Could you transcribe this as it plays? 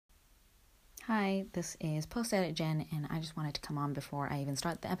Hi, this is Post Edit Jen, and I just wanted to come on before I even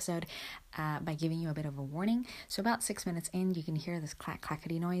start the episode by giving you a bit of a warning. So about 6 minutes in, you can hear this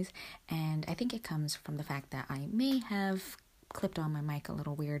clackety noise, and I think it comes from the fact that I may have clipped on my mic a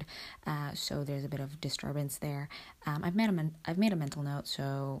little weird, so there's a bit of disturbance there. I've made a mental note,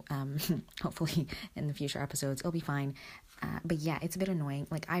 so hopefully in the future episodes it'll be fine. But yeah, it's a bit annoying.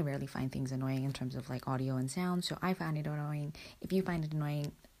 Like, I rarely find things annoying in terms of like audio and sound, so I found it annoying. If you find it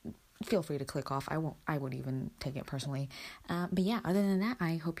annoying, feel free to click off. I would even take it personally. But yeah, other than that,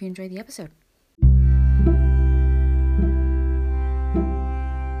 I hope you enjoy the episode.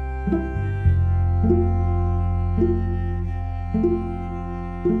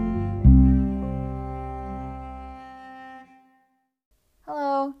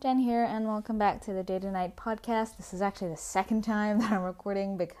 Hello, Jen here, and welcome back to the Day to Night podcast. This is actually the second time that I'm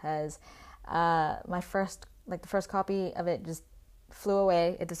recording because the first copy of it just flew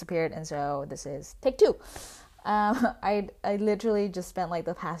away, it disappeared, and so this is take two. I literally just spent like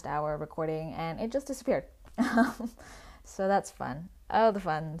the past hour recording and it just disappeared. So that's fun. Oh, the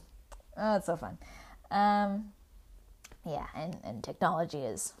fun. Oh, it's so fun. Yeah, and technology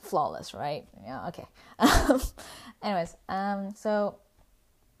is flawless, right? Yeah, okay. Anyways, so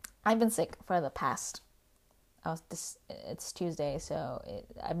I've been sick for the past, it's Tuesday, so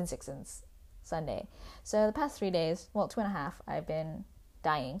I've been sick since Sunday. So the past 3 days, 2.5, I've been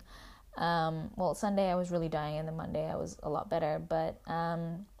dying. Sunday I was really dying, and then Monday I was a lot better. But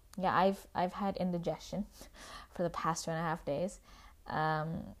yeah, I've had indigestion for the past 2.5 days. I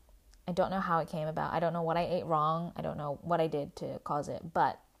don't know how it came about. I don't know what I ate wrong. I don't know what I did to cause it.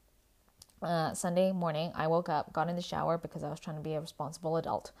 But Sunday morning, I woke up, got in the shower because I was trying to be a responsible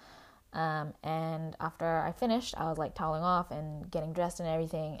adult. And after I finished, I was like toweling off and getting dressed and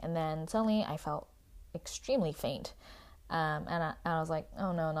everything. And then suddenly I felt extremely faint. And I was like,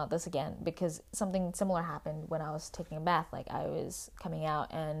 oh no, not this again. Because something similar happened when I was taking a bath. Like, I was coming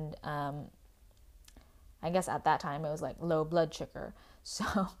out and I guess at that time it was like low blood sugar.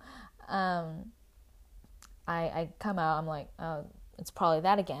 So I come out, I'm like, oh, it's probably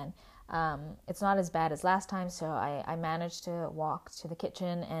that again. It's not as bad as last time, so I managed to walk to the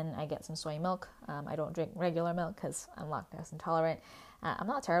kitchen and I get some soy milk. I don't drink regular milk because I'm lactose intolerant. I'm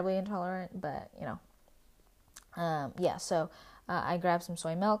not terribly intolerant, but so I grabbed some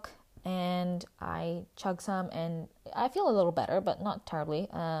soy milk and I chug some, and I feel a little better, but not terribly.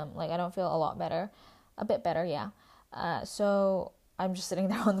 I don't feel a lot better, a bit better, yeah. So I'm just sitting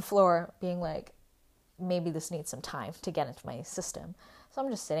there on the floor being like, maybe this needs some time to get into my system. So I'm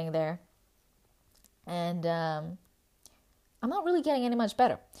just sitting there, and I'm not really getting any much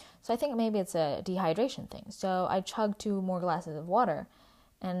better. So I think maybe it's a dehydration thing. So I chugged 2 more glasses of water,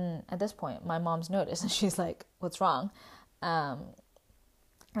 and at this point, my mom's noticed, and she's like, "What's wrong?" And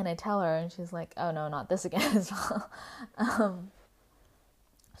I tell her, and she's like, "Oh no, not this again as well."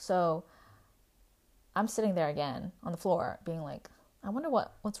 So I'm sitting there again on the floor, being like, "I wonder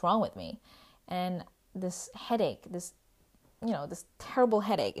what's wrong with me," and this headache, this terrible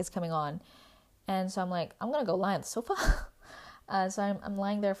headache is coming on. And so I'm like, I'm going to go lie on the sofa. So I'm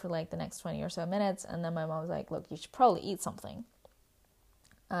lying there for like the next 20 or so minutes. And then my mom was like, look, you should probably eat something.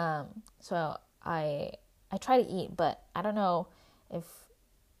 So I try to eat, but I don't know if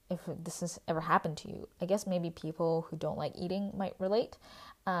this has ever happened to you. I guess maybe people who don't like eating might relate.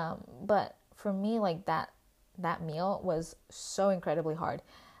 But for me, like that meal was so incredibly hard.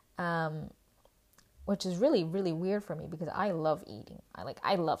 Which is really, really weird for me because I love eating.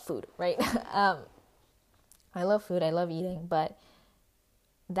 I love food, right? I love food. I love eating. But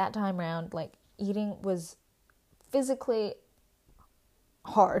that time around, like, eating was physically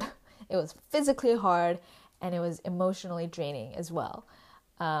hard. It was physically hard, and it was emotionally draining as well.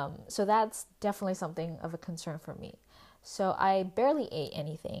 So that's definitely something of a concern for me. So I barely ate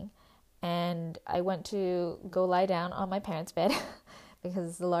anything, and I went to go lie down on my parents' bed because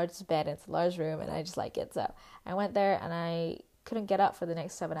it's the largest bed, it's a large room, and I just like it. So I went there, and I couldn't get up for the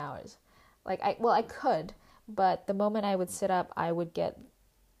next 7 hours. I could, but the moment I would sit up, I would get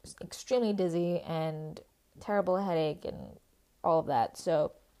extremely dizzy and terrible headache and all of that.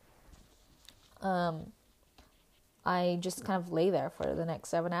 So I just kind of lay there for the next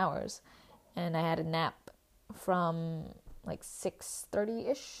 7 hours, and I had a nap from like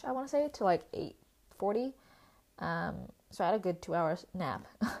 6:30ish, I want to say, to like 8:40. So I had a good 2 hours nap.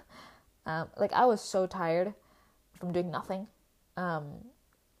 I was so tired from doing nothing. I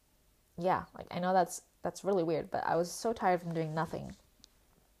know that's really weird, but I was so tired from doing nothing.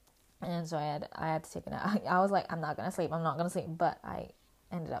 And so I had to take a nap. I was like, I'm not going to sleep, but I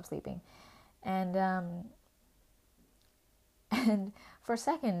ended up sleeping. And for a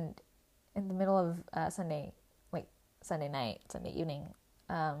second, in the middle of Sunday, like Sunday night, Sunday evening,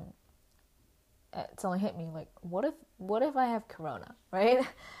 someone hit me like, what if I have corona, right?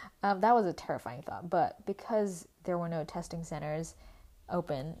 That was a terrifying thought, but because there were no testing centers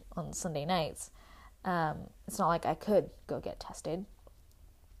open on Sunday nights, it's not like I could go get tested.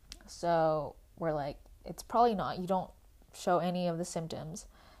 So we're like, it's probably not. You don't show any of the symptoms,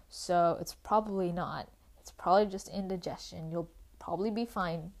 so it's probably not. It's probably just indigestion. You'll probably be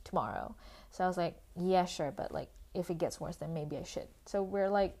fine tomorrow. So I was like, yeah, sure, but like if it gets worse, then maybe I should. So we're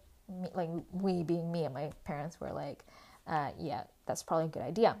like we being me and my parents were like, yeah, that's probably a good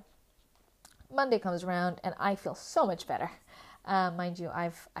idea. Monday comes around and I feel so much better. Mind you,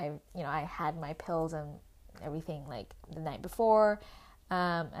 I had my pills and everything like the night before,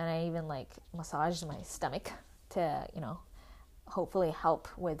 and I even like massaged my stomach to, hopefully help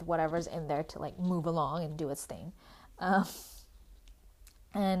with whatever's in there to like move along and do its thing.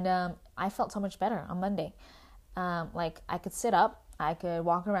 And I felt so much better on Monday. Like I could sit up, I could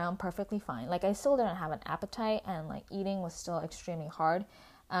walk around perfectly fine. Like I still didn't have an appetite, and like eating was still extremely hard.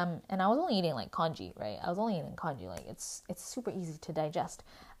 And I was only eating like congee, right? I was only eating congee. Like it's super easy to digest.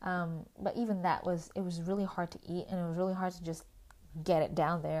 But even that it was really hard to eat, and it was really hard to just get it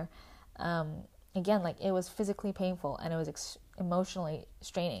down there. Again, like it was physically painful, and it was emotionally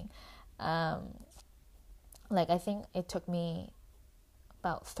straining. Like I think it took me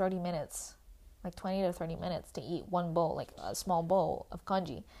about 30 minutes, like 20 to 30 minutes to eat one bowl, like a small bowl of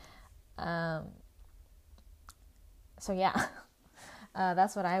congee. So yeah,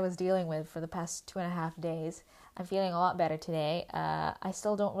 that's what I was dealing with for the past 2.5 days. I'm feeling a lot better today. I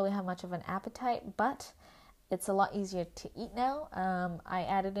still don't really have much of an appetite, but it's a lot easier to eat now. I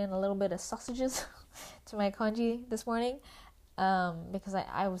added in a little bit of sausages to my congee this morning, because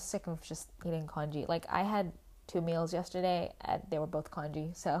I was sick of just eating congee. Like I had 2 meals yesterday, and they were both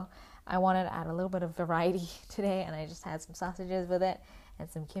congee, so I wanted to add a little bit of variety today, and I just had some sausages with it and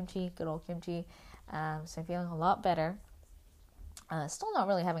some kimchi, good old kimchi. So I'm feeling a lot better. Still not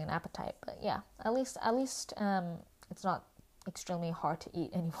really having an appetite, but yeah, at least it's not extremely hard to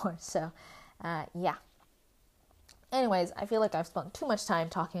eat anymore. So yeah. Anyways, I feel like I've spent too much time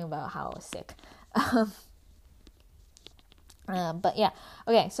talking about how I was sick. But yeah,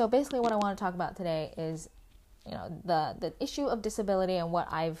 okay. So basically, what I want to talk about today is, the issue of disability and what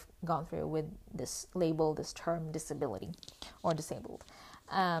I've gone through with this label, this term, disability or disabled.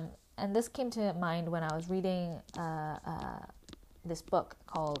 And this came to mind when I was reading this book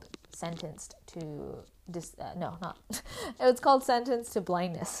called Sentenced to it's called Sentenced to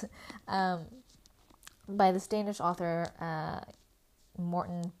Blindness, by this Danish author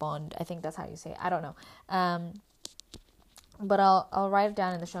Morten Bond. I think that's how you say it. I don't know. But I'll write it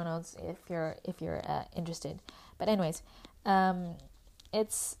down in the show notes if you're interested. But anyways,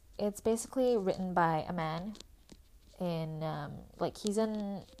 it's basically written by a man in he's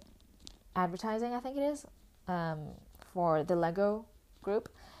in advertising, I think it is, for the Lego group,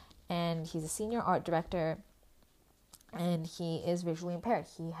 and he's a senior art director, and he is visually impaired.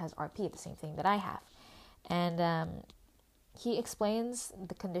 He has RP, the same thing that I have, and he explains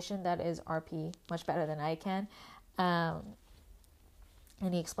the condition that is RP much better than I can.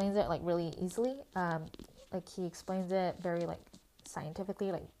 And he explains it like really easily. Like he explains it very like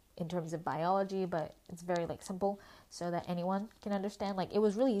scientifically, like in terms of biology, but it's very like simple so that anyone can understand. Like it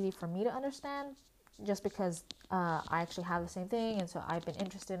was really easy for me to understand just because I actually have the same thing, and so I've been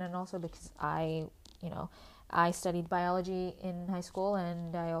interested, and also because I studied biology in high school,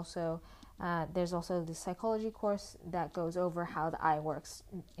 and I also there's also the psychology course that goes over how the eye works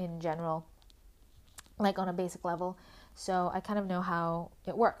in general, like on a basic level. So I kind of know how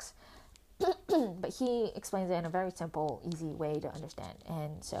it works. But he explains it in a very simple, easy way to understand.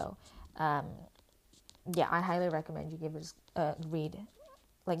 And so, yeah, I highly recommend you give it a read.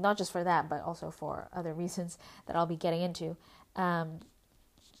 Like, not just for that, but also for other reasons that I'll be getting into.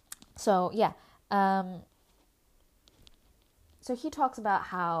 So, yeah. So he talks about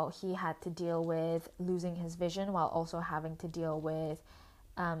how he had to deal with losing his vision while also having to deal with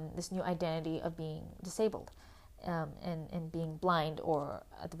this new identity of being disabled. And being blind, or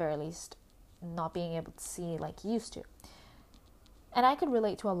at the very least not being able to see like he used to. And I could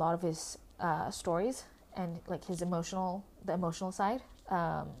relate to a lot of his stories and like the emotional side,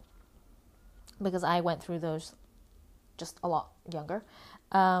 because I went through those just a lot younger.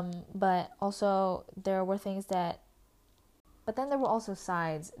 But also there were things but then there were also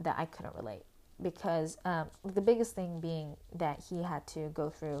sides that I couldn't relate, because the biggest thing being that he had to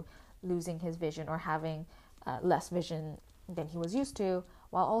go through losing his vision or having less vision than he was used to,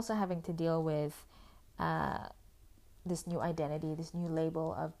 while also having to deal with this new identity, this new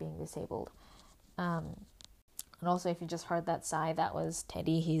label of being disabled. And also, if you just heard that sigh, that was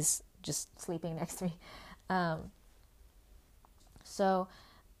Teddy. He's just sleeping next to me. So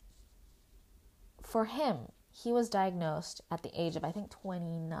for him, he was diagnosed at the age of, I think,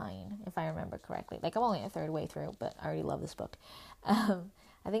 29, if I remember correctly. Like, I'm only a third way through, but I already love this book.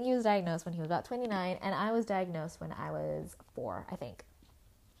 I think he was diagnosed when he was about 29, and I was diagnosed when I was 4, I think.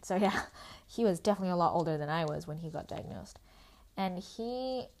 So yeah, he was definitely a lot older than I was when he got diagnosed. And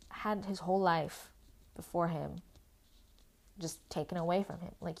he had his whole life before him just taken away from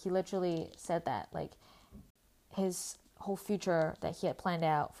him. Like, he literally said that, like, his whole future that he had planned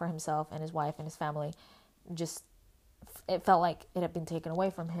out for himself and his wife and his family, just, it felt like it had been taken away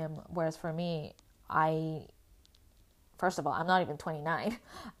from him. Whereas for me, first of all, I'm not even 29.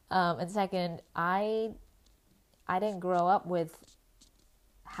 And second, I didn't grow up with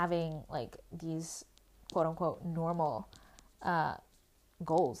having, like, these quote unquote normal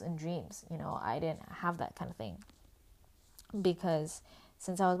goals and dreams. You know, I didn't have that kind of thing, because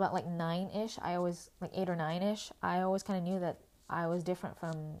since I was about like 9-ish, I always, like 8 or 9-ish, I always kind of knew that I was different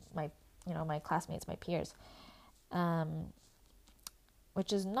from my, you know, my classmates, my peers,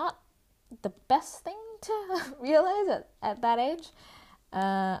 which is not the best thing to realize at that age.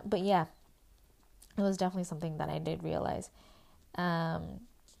 But yeah, it was definitely something that I did realize.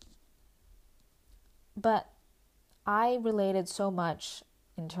 But I related so much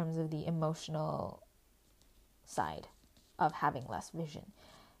in terms of the emotional side of having less vision.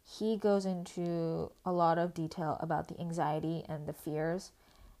 He goes into a lot of detail about the anxiety and the fears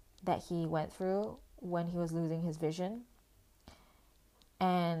that he went through when he was losing his vision.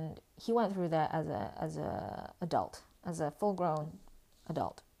 And he went through that as a adult, as a full-grown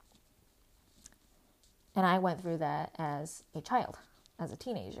adult. And I went through that as a child, as a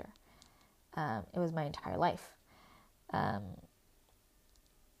teenager. It was my entire life.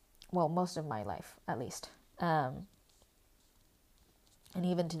 Well, most of my life, at least. And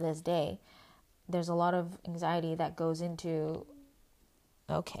even to this day, there's a lot of anxiety that goes into,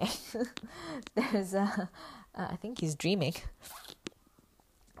 okay, there's, I think he's dreaming.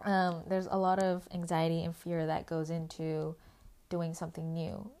 There's a lot of anxiety and fear that goes into doing something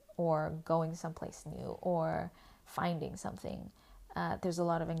new, or going someplace new, or finding something. There's a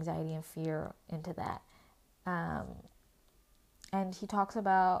lot of anxiety and fear into that. And he talks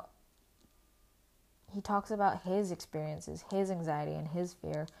about his experiences, his anxiety and his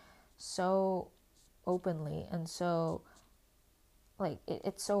fear so openly, and so, like,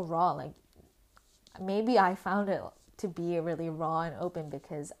 it's so raw. Like, maybe I found it to be really raw and open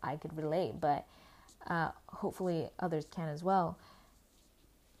because I could relate, but hopefully others can as well.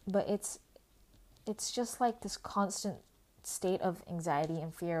 But it's just like this constant state of anxiety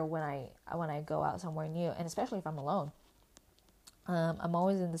and fear when I go out somewhere new, and especially if I'm alone. I'm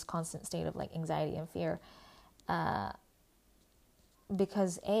always in this constant state of, like, anxiety and fear,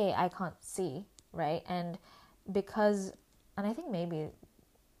 because I can't see, right? And I think maybe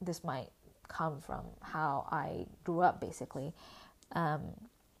this might come from how I grew up, basically,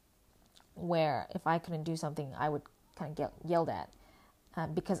 where if I couldn't do something, I would kind of get yelled at,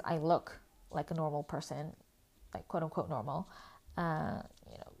 because I look like a normal person, like quote unquote normal, you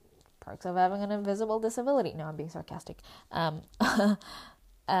know, perks of having an invisible disability. No, I'm being sarcastic. So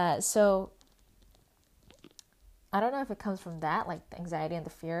I don't know if it comes from that, like the anxiety and the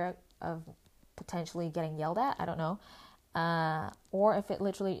fear of potentially getting yelled at. I don't know. Or if it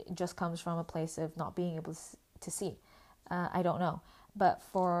literally just comes from a place of not being able to see. I don't know. But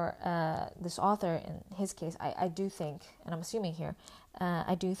for this author, in his case, I do think, and I'm assuming here,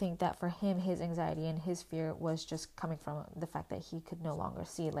 I do think that for him, his anxiety and his fear was just coming from the fact that he could no longer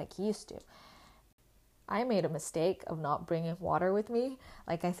see like he used to. I made a mistake of not bringing water with me.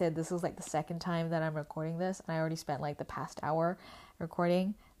 Like I said, this was like the second time that I'm recording this, and I already spent like the past hour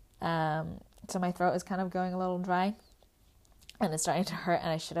recording. So my throat is kind of going a little dry, and it's starting to hurt, and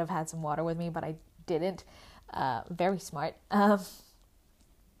I should have had some water with me, but I didn't. Very smart.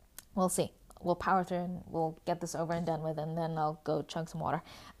 We'll see. We'll power through and we'll get this over and done with, and then I'll go chug some water.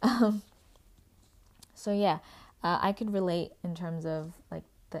 So yeah, I could relate in terms of like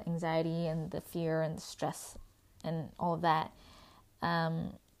the anxiety and the fear and the stress and all of that.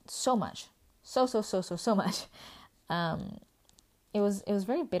 So much. So much. It was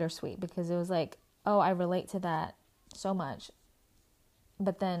very bittersweet, because it was like, oh, I relate to that so much.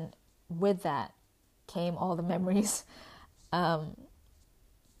 But then with that came all the memories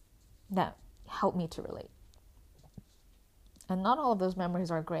that helped me to relate. And not all of those memories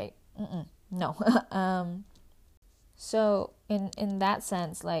are great. No. So in that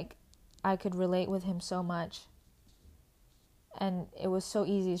sense, like, I could relate with him so much and it was so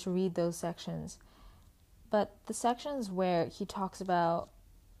easy to read those sections. But the sections where he talks about,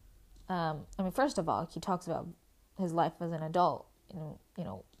 first of all, he talks about his life as an adult.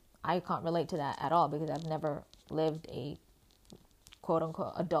 I can't relate to that at all because I've never lived a quote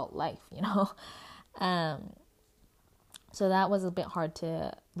unquote adult life, So that was a bit hard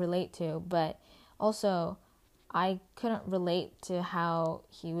to relate to, but also I couldn't relate to how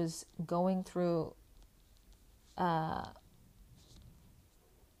he was going through kind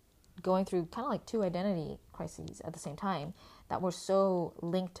of like two identity crises at the same time that were so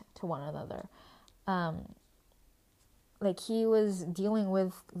linked to one another. Like he was dealing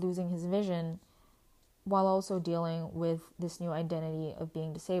with losing his vision while also dealing with this new identity of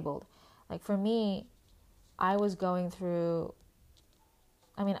being disabled. Like for me, I was going through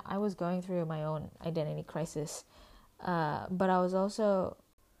my own identity crisis, but I was also,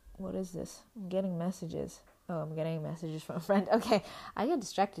 what is this? I'm getting messages. Oh, I'm getting messages from a friend. Okay, I get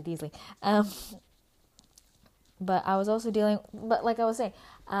distracted easily. But I was also but like I was saying,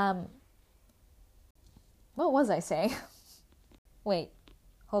 what was I saying? Wait,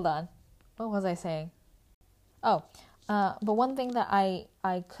 hold on. What was I saying? Oh, but one thing that I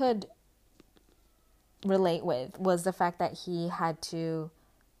could relate with was the fact that he had to,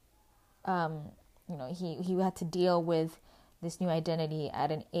 he had to deal with this new identity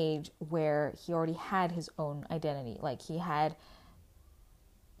at an age where he already had his own identity. Like he had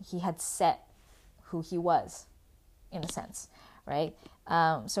set who he was, in a sense, right?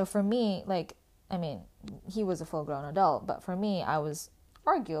 So for me, he was a full-grown adult, but for me, I was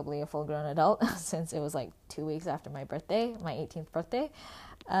arguably a full-grown adult since it was like 2 weeks after my birthday, my 18th birthday.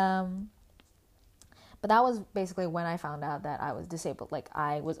 But that was basically when I found out that I was disabled. Like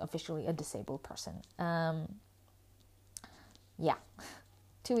I was officially a disabled person.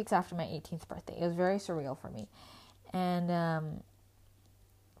 2 weeks after my 18th birthday. It was very surreal for me. And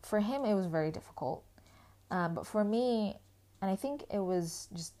for him, it was very difficult. But for me, and I think there were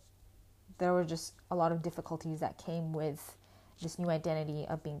just a lot of difficulties that came with this new identity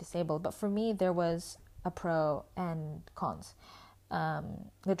of being disabled. But for me, there was a pro and cons.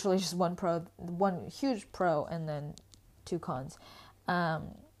 Literally just one huge pro and then two cons.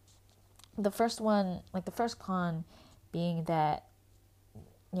 The first con being that,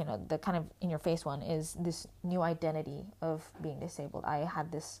 the kind of in your face one is this new identity of being disabled. I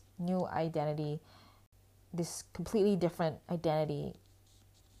had this new identity, this completely different identity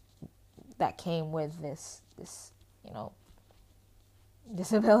that came with this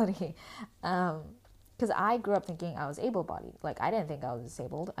disability. Because I grew up thinking I was able-bodied. Like, I didn't think I was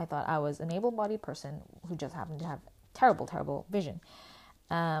disabled. I thought I was an able-bodied person who just happened to have terrible, terrible vision.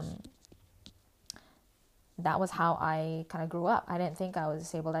 That was how I kind of grew up. I didn't think I was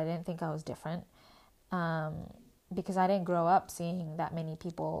disabled. I didn't think I was different. Because I didn't grow up seeing that many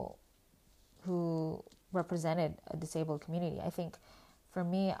people who represented a disabled community. I think for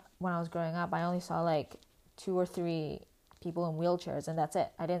me, when I was growing up, I only saw like 2 or 3 people in wheelchairs, and that's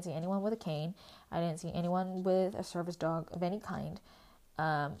it. I didn't see anyone with a cane. I didn't see anyone with a service dog of any kind.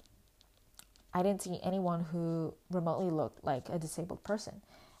 I didn't see anyone who remotely looked like a disabled person.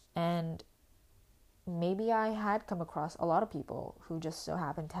 And maybe I had come across a lot of people who just so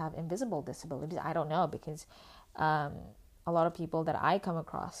happened to have invisible disabilities. I don't know, because a lot of people that I come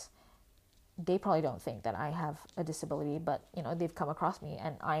across, they probably don't think that I have a disability, but they've come across me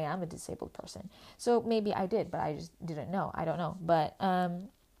and I am a disabled person. So maybe I did, but I just didn't know. I don't know. But so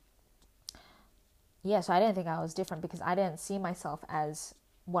I didn't think I was different because I didn't see myself as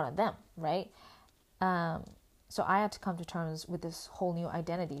one of them, right? So I had to come to terms with this whole new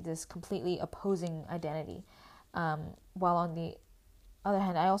identity, this completely opposing identity. While on the other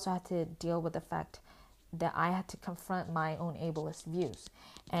hand, I also had to deal with the fact that I had to confront my own ableist views.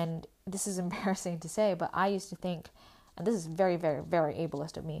 And this is embarrassing to say, but I used to think, and this is very, very, very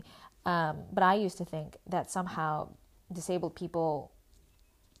ableist of me, but I used to think that somehow disabled people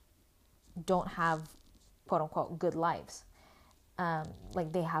don't have, quote unquote, good lives.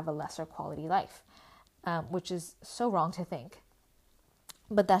 Like they have a lesser quality life, which is so wrong to think.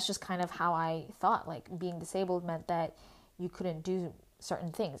 But that's just kind of how I thought. Like being disabled meant that you couldn't do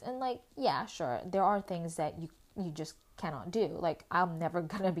certain things. And like, yeah, sure, there are things that you just cannot do. Like I'm never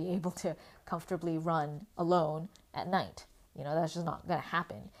gonna be able to comfortably run alone at night. That's just not gonna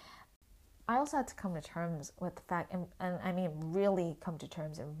happen. I also had to come to terms with the fact, and I mean really come to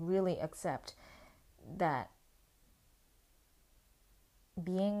terms and really accept that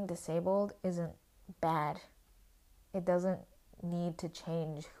being disabled isn't bad. It doesn't need to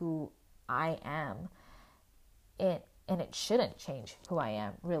change who I am. And it shouldn't change who I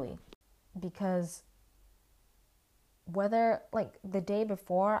am, really. Because whether like the day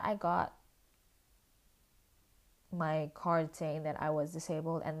before I got my card saying that I was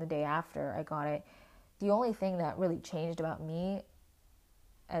disabled and the day after I got it, the only thing that really changed about me,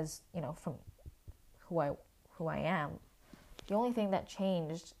 as you know, from who I am, the only thing that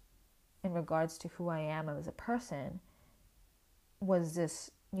changed in regards to who I am as a person was this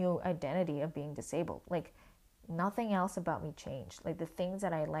new identity of being disabled. Like, nothing else about me changed. Like, the things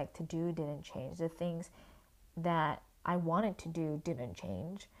that I like to do didn't change. The things that I wanted to do didn't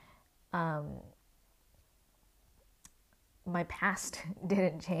change. My past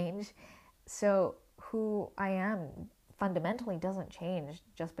didn't change. So who I am fundamentally doesn't change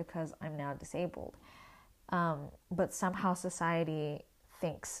just because I'm now disabled. But somehow society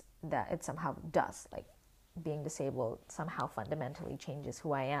thinks that it somehow does. Like, being disabled somehow fundamentally changes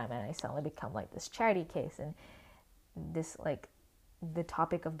who I am, and I suddenly become like this charity case, and this, like, the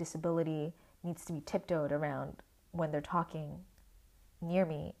topic of disability needs to be tiptoed around when they're talking near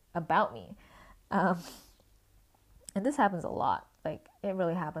me about me. And this happens a lot. Like, it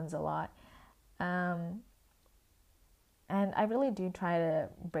really happens a lot. And I really do try to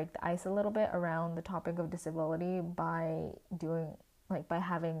break the ice a little bit around the topic of disability by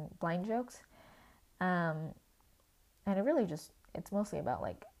having blind jokes. And it really just, it's mostly about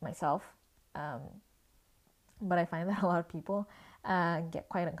like myself. But I find that a lot of people get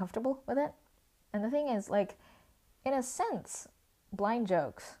quite uncomfortable with it. And the thing is, like, in a sense, blind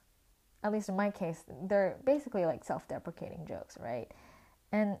jokes, at least in my case, they're basically like self-deprecating jokes, right?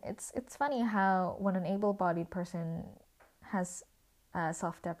 And it's funny how when an able-bodied person has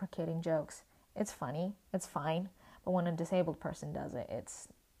self-deprecating jokes, it's funny, it's fine. But when a disabled person does it, it's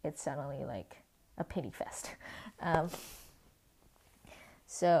suddenly like a pity fest.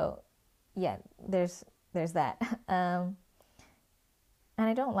 So yeah, there's that. And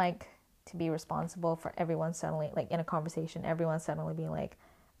I don't like to be responsible for everyone suddenly, like in a conversation, everyone suddenly being like,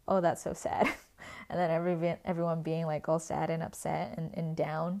 oh, that's so sad. And then everyone being like all sad and upset and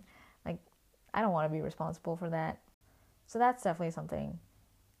down. Like, I don't want to be responsible for that. So that's definitely something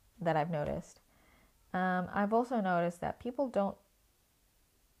that I've noticed. I've also noticed that people don't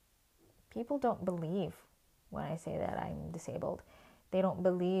believe when I say that I'm disabled. They don't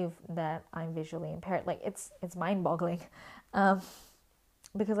believe that I'm visually impaired. Like, it's mind-boggling.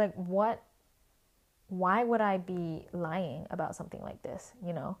 Because like, why would I be lying about something like this?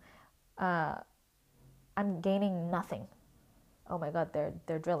 You know, I'm gaining nothing. Oh my God,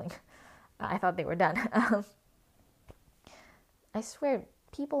 they're drilling. I thought they were done. I swear,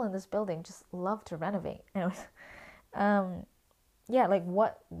 people in this building just love to renovate. Anyways, yeah, like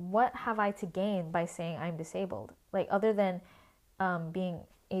what have I to gain by saying I'm disabled? Like, other than being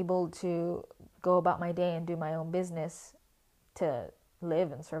able to go about my day and do my own business to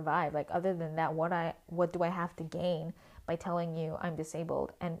live and survive. Like, other than that, what do I have to gain by telling you I'm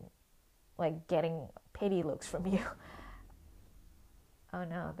disabled and like getting pity looks from you? Oh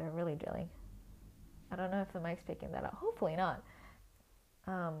no, they're really drilling. I don't know if the mic's picking that up. Hopefully not.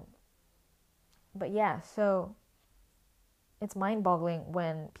 But yeah, so it's mind-boggling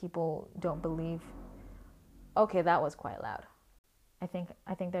when people don't believe. Okay, that was quite loud. I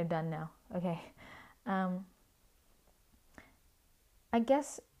think they're done now. Okay. I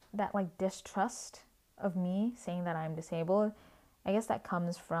guess that like distrust of me saying that I'm disabled, I guess that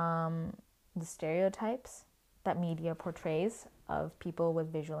comes from the stereotypes that media portrays of people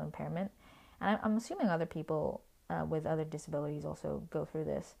with visual impairment. And I'm assuming other people with other disabilities also go through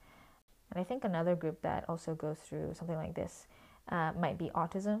this. And I think another group that also goes through something like this might be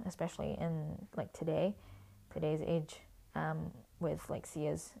autism, especially in like today's age, with like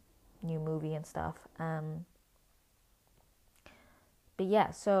Sia's new movie and stuff. But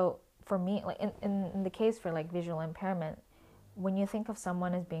yeah, so for me, like in the case for like visual impairment, when you think of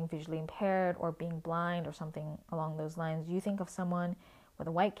someone as being visually impaired or being blind or something along those lines, you think of someone with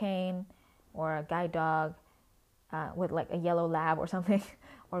a white cane or a guide dog with like a yellow lab or something,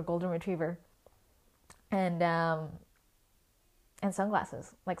 or a golden retriever, and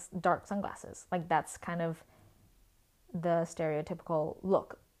sunglasses, like dark sunglasses. Like, that's kind of the stereotypical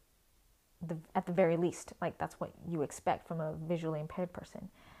look. At the very least, like, that's what you expect from a visually impaired person.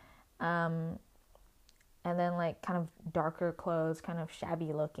 And then like kind of darker clothes, kind of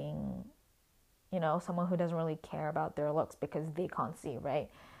shabby looking, you know, someone who doesn't really care about their looks because they can't see, right?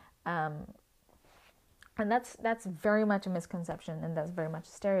 And that's very much a misconception, and that's very much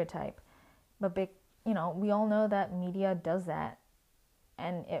a stereotype. But you know, we all know that media does that,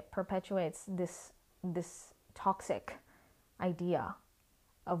 and it perpetuates this toxic idea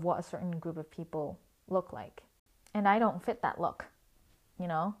of what a certain group of people look like. And I don't fit that look, you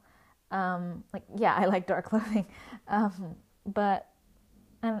know? Like, yeah, I like dark clothing, but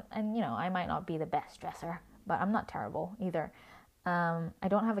and you know, I might not be the best dresser, but I'm not terrible either. I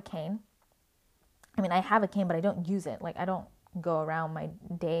don't have a cane. I mean, I have a cane, but I don't use it. Like, I don't go around my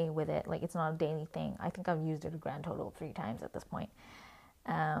day with it. Like, it's not a daily thing. I think I've used it a grand total of 3 times at this point.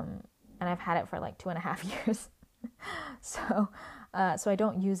 And I've had it for like 2.5 years. So I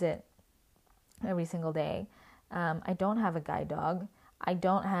don't use it every single day. I don't have a guide dog. I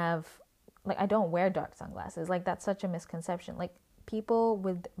don't wear dark sunglasses. Like, that's such a misconception. Like, people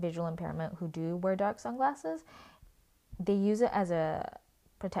with visual impairment who do wear dark sunglasses, they use it as a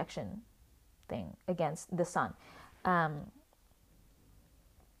protection thing against the sun. I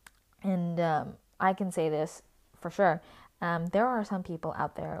can say this for sure. There are some people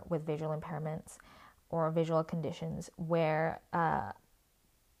out there with visual impairments or visual conditions where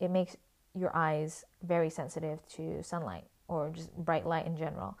it makes your eyes very sensitive to sunlight or just bright light in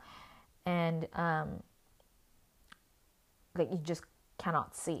general. And like, you just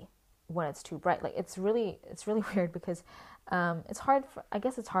cannot see when it's too bright. Like, it's really weird because it's hard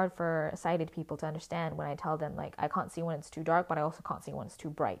for sighted people to understand when I tell them, like, I can't see when it's too dark, but I also can't see when it's too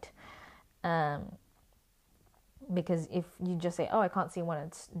bright. Because if you just say, oh, I can't see when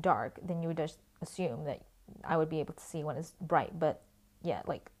it's dark, then you would just assume that I would be able to see when it's bright. But yeah,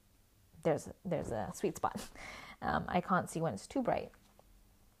 like, there's a sweet spot. I can't see when it's too bright.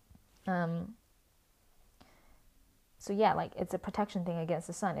 So yeah, like, it's a protection thing against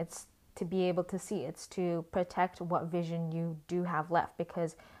the sun. It's to be able to see. It's to protect what vision you do have left,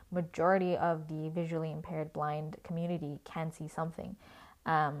 because majority of the visually impaired blind community can see something.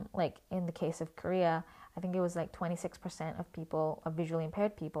 Like, in the case of Korea, I think it was like 26% of visually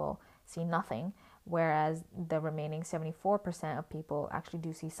impaired people see nothing, whereas the remaining 74% of people actually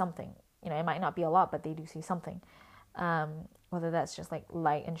do see something. You know, it might not be a lot, but they do see something. Whether that's just like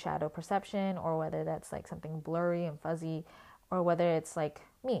light and shadow perception, or whether that's like something blurry and fuzzy, or whether it's like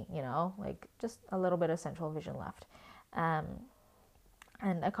me, you know, like just a little bit of central vision left.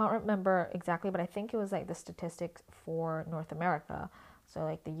 And I can't remember exactly, but I think it was like the statistics for North America, so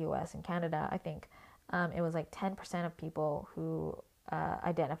like the US and Canada. I think it was like 10% of people who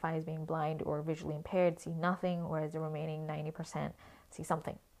identify as being blind or visually impaired see nothing, whereas the remaining 90% see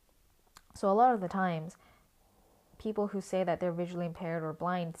something. So a lot of the times, people who say that they're visually impaired or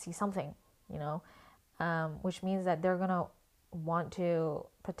blind see something, you know, which means that they're gonna want to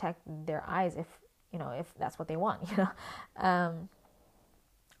protect their eyes if that's what they want, you know,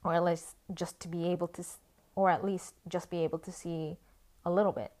 or at least just be able to see a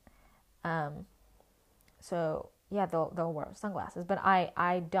little bit. So yeah, they'll wear sunglasses, but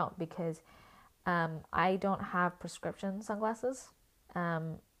I don't, because I don't have prescription sunglasses.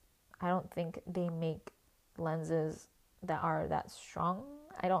 I don't think they make lenses that are that strong.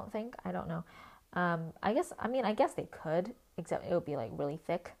 I don't know. I guess they could, except it would be like really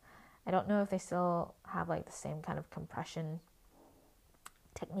thick. I don't know if they still have like the same kind of compression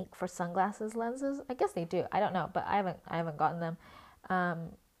technique for sunglasses lenses. I guess they do. I don't know, but I haven't gotten them.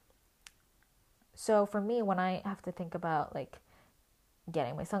 So for me, when I have to think about like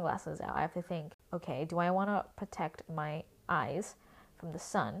getting my sunglasses out, I have to think, okay, do I want to protect my eyes from the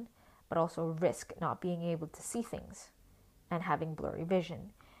sun, but also risk not being able to see things and having blurry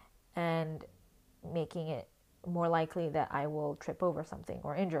vision and making it more likely that I will trip over something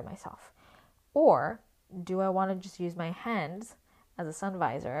or injure myself? Or do I want to just use my hands as a sun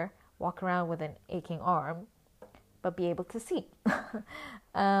visor, walk around with an aching arm, but be able to see?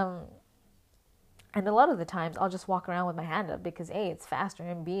 And a lot of the times I'll just walk around with my hand up because A, it's faster,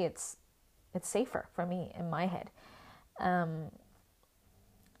 and B, it's safer for me in my head.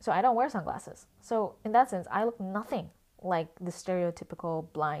 So I don't wear sunglasses. So in that sense, I look nothing like the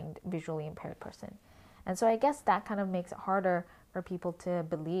stereotypical blind, visually impaired person. And so I guess that kind of makes it harder for people to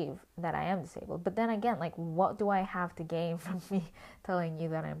believe that I am disabled. But then again, like, what do I have to gain from me telling you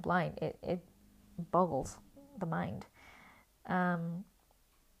that I'm blind? It boggles the mind.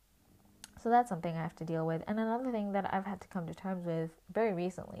 So that's something I have to deal with. And another thing that I've had to come to terms with very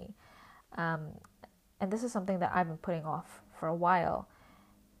recently, and this is something that I've been putting off for a while,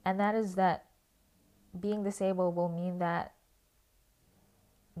 and that is that being disabled will mean that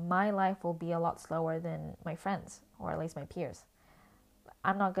my life will be a lot slower than my friends, or at least my peers.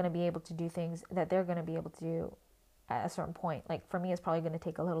 I'm not going to be able to do things that they're going to be able to do at a certain point. Like, for me, it's probably going to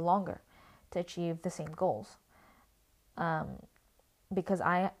take a little longer to achieve the same goals. Because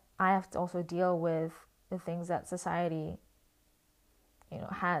I have to also deal with the things that society,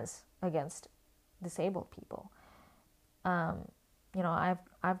 has against disabled people.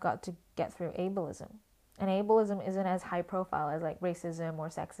 I've got to get through ableism, and ableism isn't as high profile as like racism or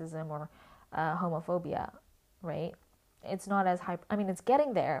sexism or homophobia, right? It's not as high. I mean, it's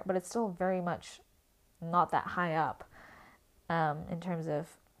getting there, but it's still very much not that high up in terms of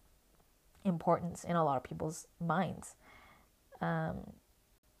importance in a lot of people's minds. So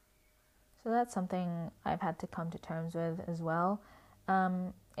that's something I've had to come to terms with as well.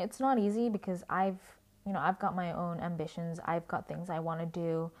 It's not easy because I've got my own ambitions. I've got things I want to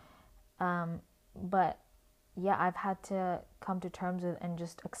do. But yeah, I've had to come to terms with and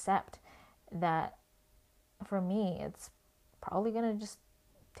just accept that for me, it's probably going to just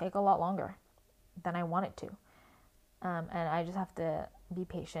take a lot longer than I want it to. And I just have to be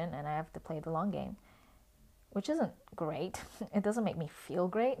patient and I have to play the long game, which isn't great. It doesn't make me feel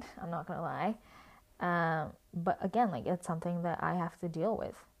great, I'm not going to lie. But again, like, it's something that I have to deal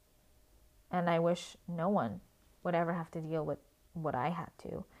with. And I wish no one would ever have to deal with what I had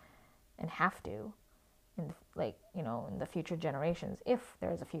to and have to in the future generations, if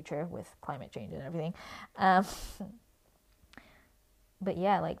there is a future with climate change and everything. But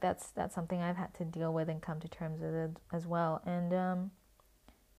yeah, like that's something I've had to deal with and come to terms with it as well. And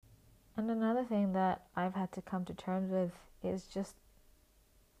another thing that I've had to come to terms with is just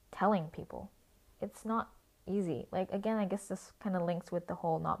telling people. It's not easy. Like, again, I guess this kind of links with the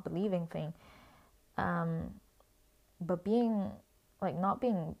whole not believing thing. But not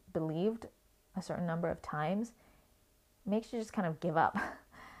being believed a certain number of times makes you just kind of give up.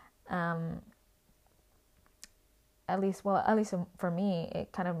 At least for me,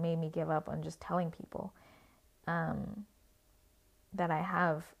 it kind of made me give up on just telling people that I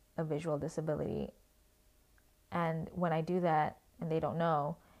have a visual disability. And when I do that and they don't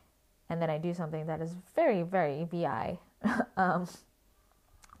know, and then I do something that is very, very VI,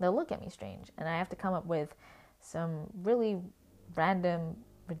 they'll look at me strange. And I have to come up with some really random,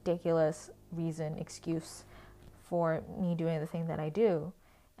 ridiculous excuse for me doing the thing that I do.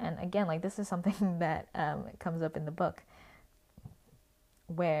 And again, like, this is something that comes up in the book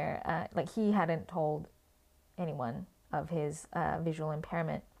where he hadn't told anyone of his visual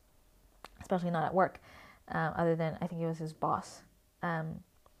impairment, especially not at work, other than I think it was his boss.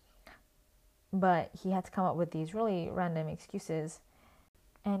 But he had to come up with these really random excuses,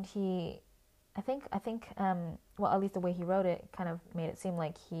 and I think at least the way he wrote it kind of made it seem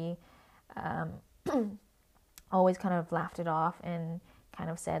like he always kind of laughed it off and kind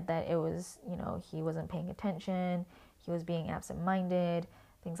of said that it was, he wasn't paying attention, he was being absent-minded,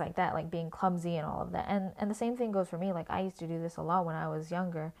 things like that, like being clumsy and all of that. And the same thing goes for me. Like, I used to do this a lot when I was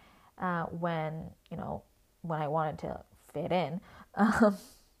younger, when I wanted to fit in,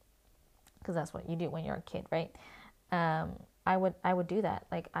 because that's what you do when you're a kid, right? I would do that.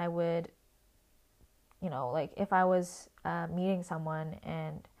 Like, I would, like, if I was meeting someone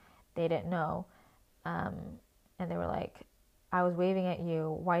and they didn't know, and they were like, I was waving at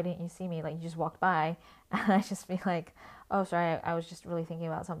you, why didn't you see me? Like, you just walked by. And I'd just be like, oh, sorry, I was just really thinking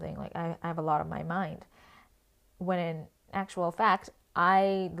about something. Like, I have a lot on my mind. When in actual fact,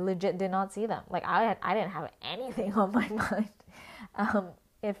 I legit did not see them. Like, I didn't have anything on my mind.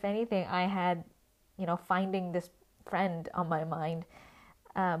 If anything, I had, finding this friend on my mind.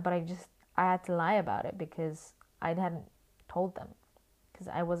 But I had to lie about it because I hadn't told them, because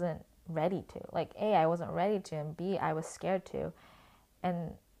I wasn't ready to. Like, A, I wasn't ready to, and B, I was scared to.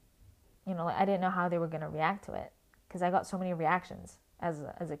 And, I didn't know how they were going to react to it, because I got so many reactions as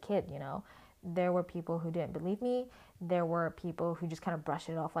a kid, There were people who didn't believe me. There were people who just kind of brushed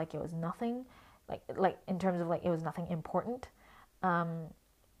it off like it was nothing, like in terms of like it was nothing important.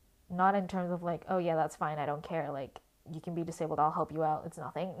 Not in terms of like, oh yeah, that's fine, I don't care, like, you can be disabled, I'll help you out, it's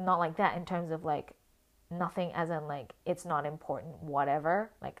nothing. Not like that. In terms of like nothing as in like it's not important,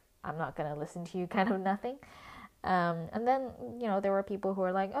 whatever, like I'm not going to listen to you kind of nothing. And then, there were people who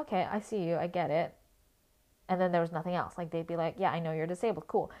were like, okay, I see you, I get it. And then there was nothing else. Like, they'd be like, yeah, I know you're disabled,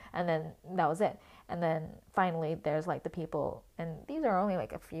 cool. And then that was it. And then finally there's like the people, and these are only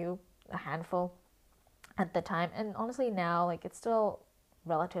like a handful at the time. And honestly now, like, it's still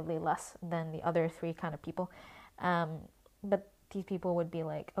relatively less than the other three kind of people. But these people would be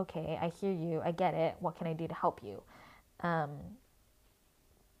like, okay, I hear you, I get it, what can I do to help you?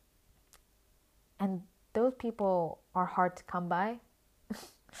 And those people are hard to come by,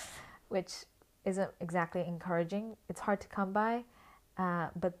 which isn't exactly encouraging. It's hard to come by,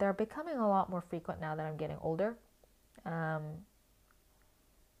 but they're becoming a lot more frequent now that I'm getting older.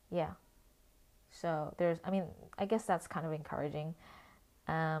 Yeah. So I guess that's kind of encouraging.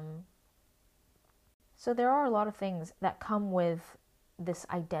 So there are a lot of things that come with this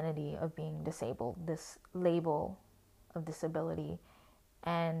identity of being disabled, this label of disability.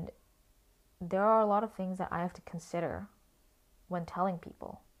 And there are a lot of things that I have to consider when telling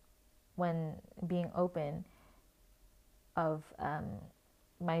people, when being open of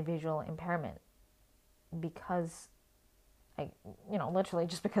my visual impairment, because literally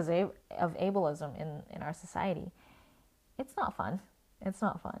just because of ableism in our society. It's not fun. It's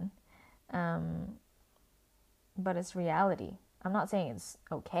not fun. But it's reality. I'm not saying it's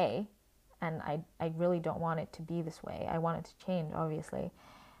okay, and I really don't want it to be this way. I want it to change, obviously.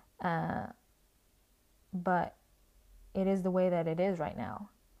 But it is the way that it is right now.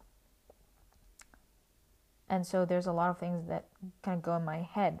 And so there's a lot of things that kind of go in my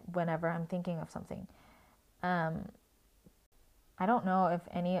head whenever I'm thinking of something. I don't know if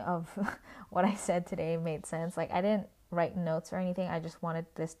any of what I said today made sense. Like, I didn't write notes or anything. I just wanted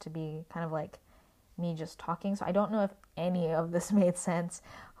this to be kind of like me just talking. So I don't know if any of this made sense.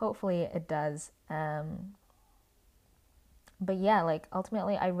 Hopefully it does. But yeah, like,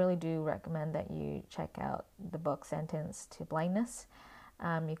 ultimately, I really do recommend that you check out the book Sentenced to Blindness.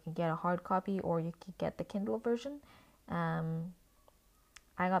 You can get a hard copy, or you can get the Kindle version. I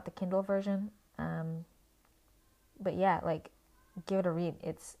got the Kindle version. But yeah, like, give it a read.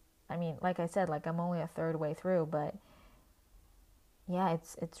 Like I said, like, I'm only a third way through, but yeah,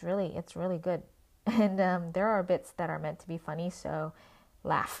 it's really good. And there are bits that are meant to be funny, so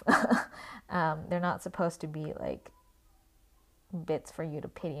laugh. They're not supposed to be like bits for you to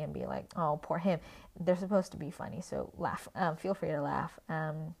pity and be like, oh, poor him. They're supposed to be funny, so laugh. Feel free to laugh.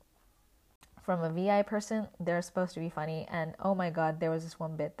 From a VI person, they're supposed to be funny, and oh my god, there was this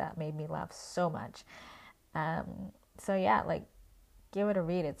one bit that made me laugh so much. So yeah, like, give it a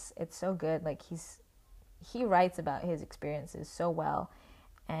read. It's so good. Like, he writes about his experiences so well,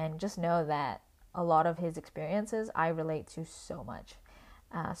 and just know that a lot of his experiences I relate to so much.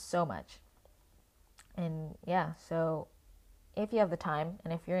 And yeah, so if you have the time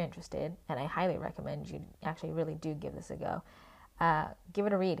and if you're interested, and I highly recommend you actually really do give this a go, give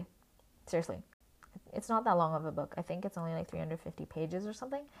it a read. Seriously. It's not that long of a book. I think it's only like 350 pages or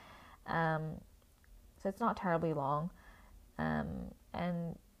something. So it's not terribly long.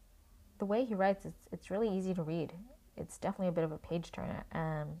 And the way he writes, it's really easy to read. It's definitely a bit of a page turner.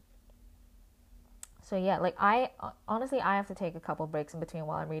 So yeah, like, I have to take a couple breaks in between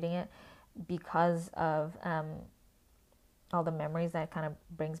while I'm reading it, because of all the memories that it kind of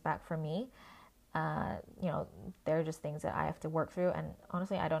brings back for me. They're just things that I have to work through, and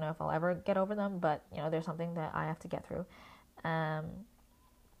honestly, I don't know if I'll ever get over them, but there's something that I have to get through.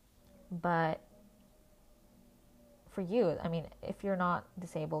 But for you, if you're not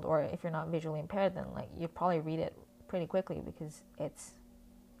disabled or if you're not visually impaired, then like, you probably read it pretty quickly, because it's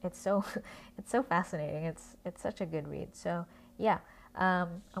so it's so fascinating. It's such a good read. So yeah,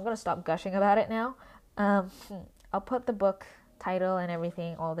 I'm gonna stop gushing about it now. I'll put the book title and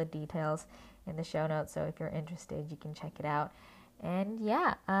everything, all the details, in the show notes, so if you're interested, you can check it out. And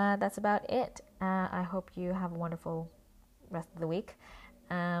yeah, that's about it. I hope you have a wonderful rest of the week.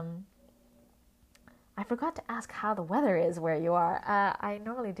 I forgot to ask how the weather is where you are. I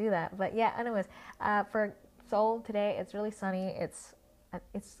normally do that, but yeah, anyways, for Seoul today, it's really sunny. It's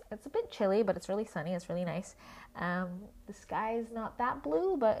a bit chilly, but it's really sunny. It's really nice. The sky is not that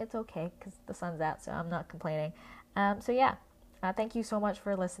blue, but it's okay because the sun's out, so I'm not complaining. So yeah, thank you so much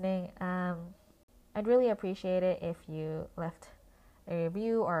for listening. I'd really appreciate it if you left a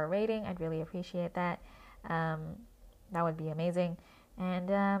review or a rating. I'd really appreciate that. That would be amazing. And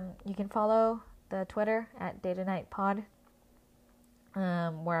you can follow the Twitter at Day to Night Pod,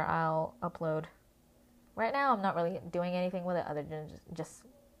 where I'll upload. Right now, I'm not really doing anything with it other than just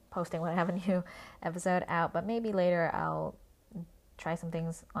posting when I have a new episode out. But maybe later I'll try some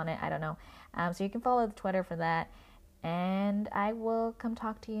things on it. I don't know. So you can follow the Twitter for that. And I will come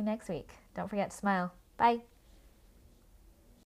talk to you next week. Don't forget to smile. Bye.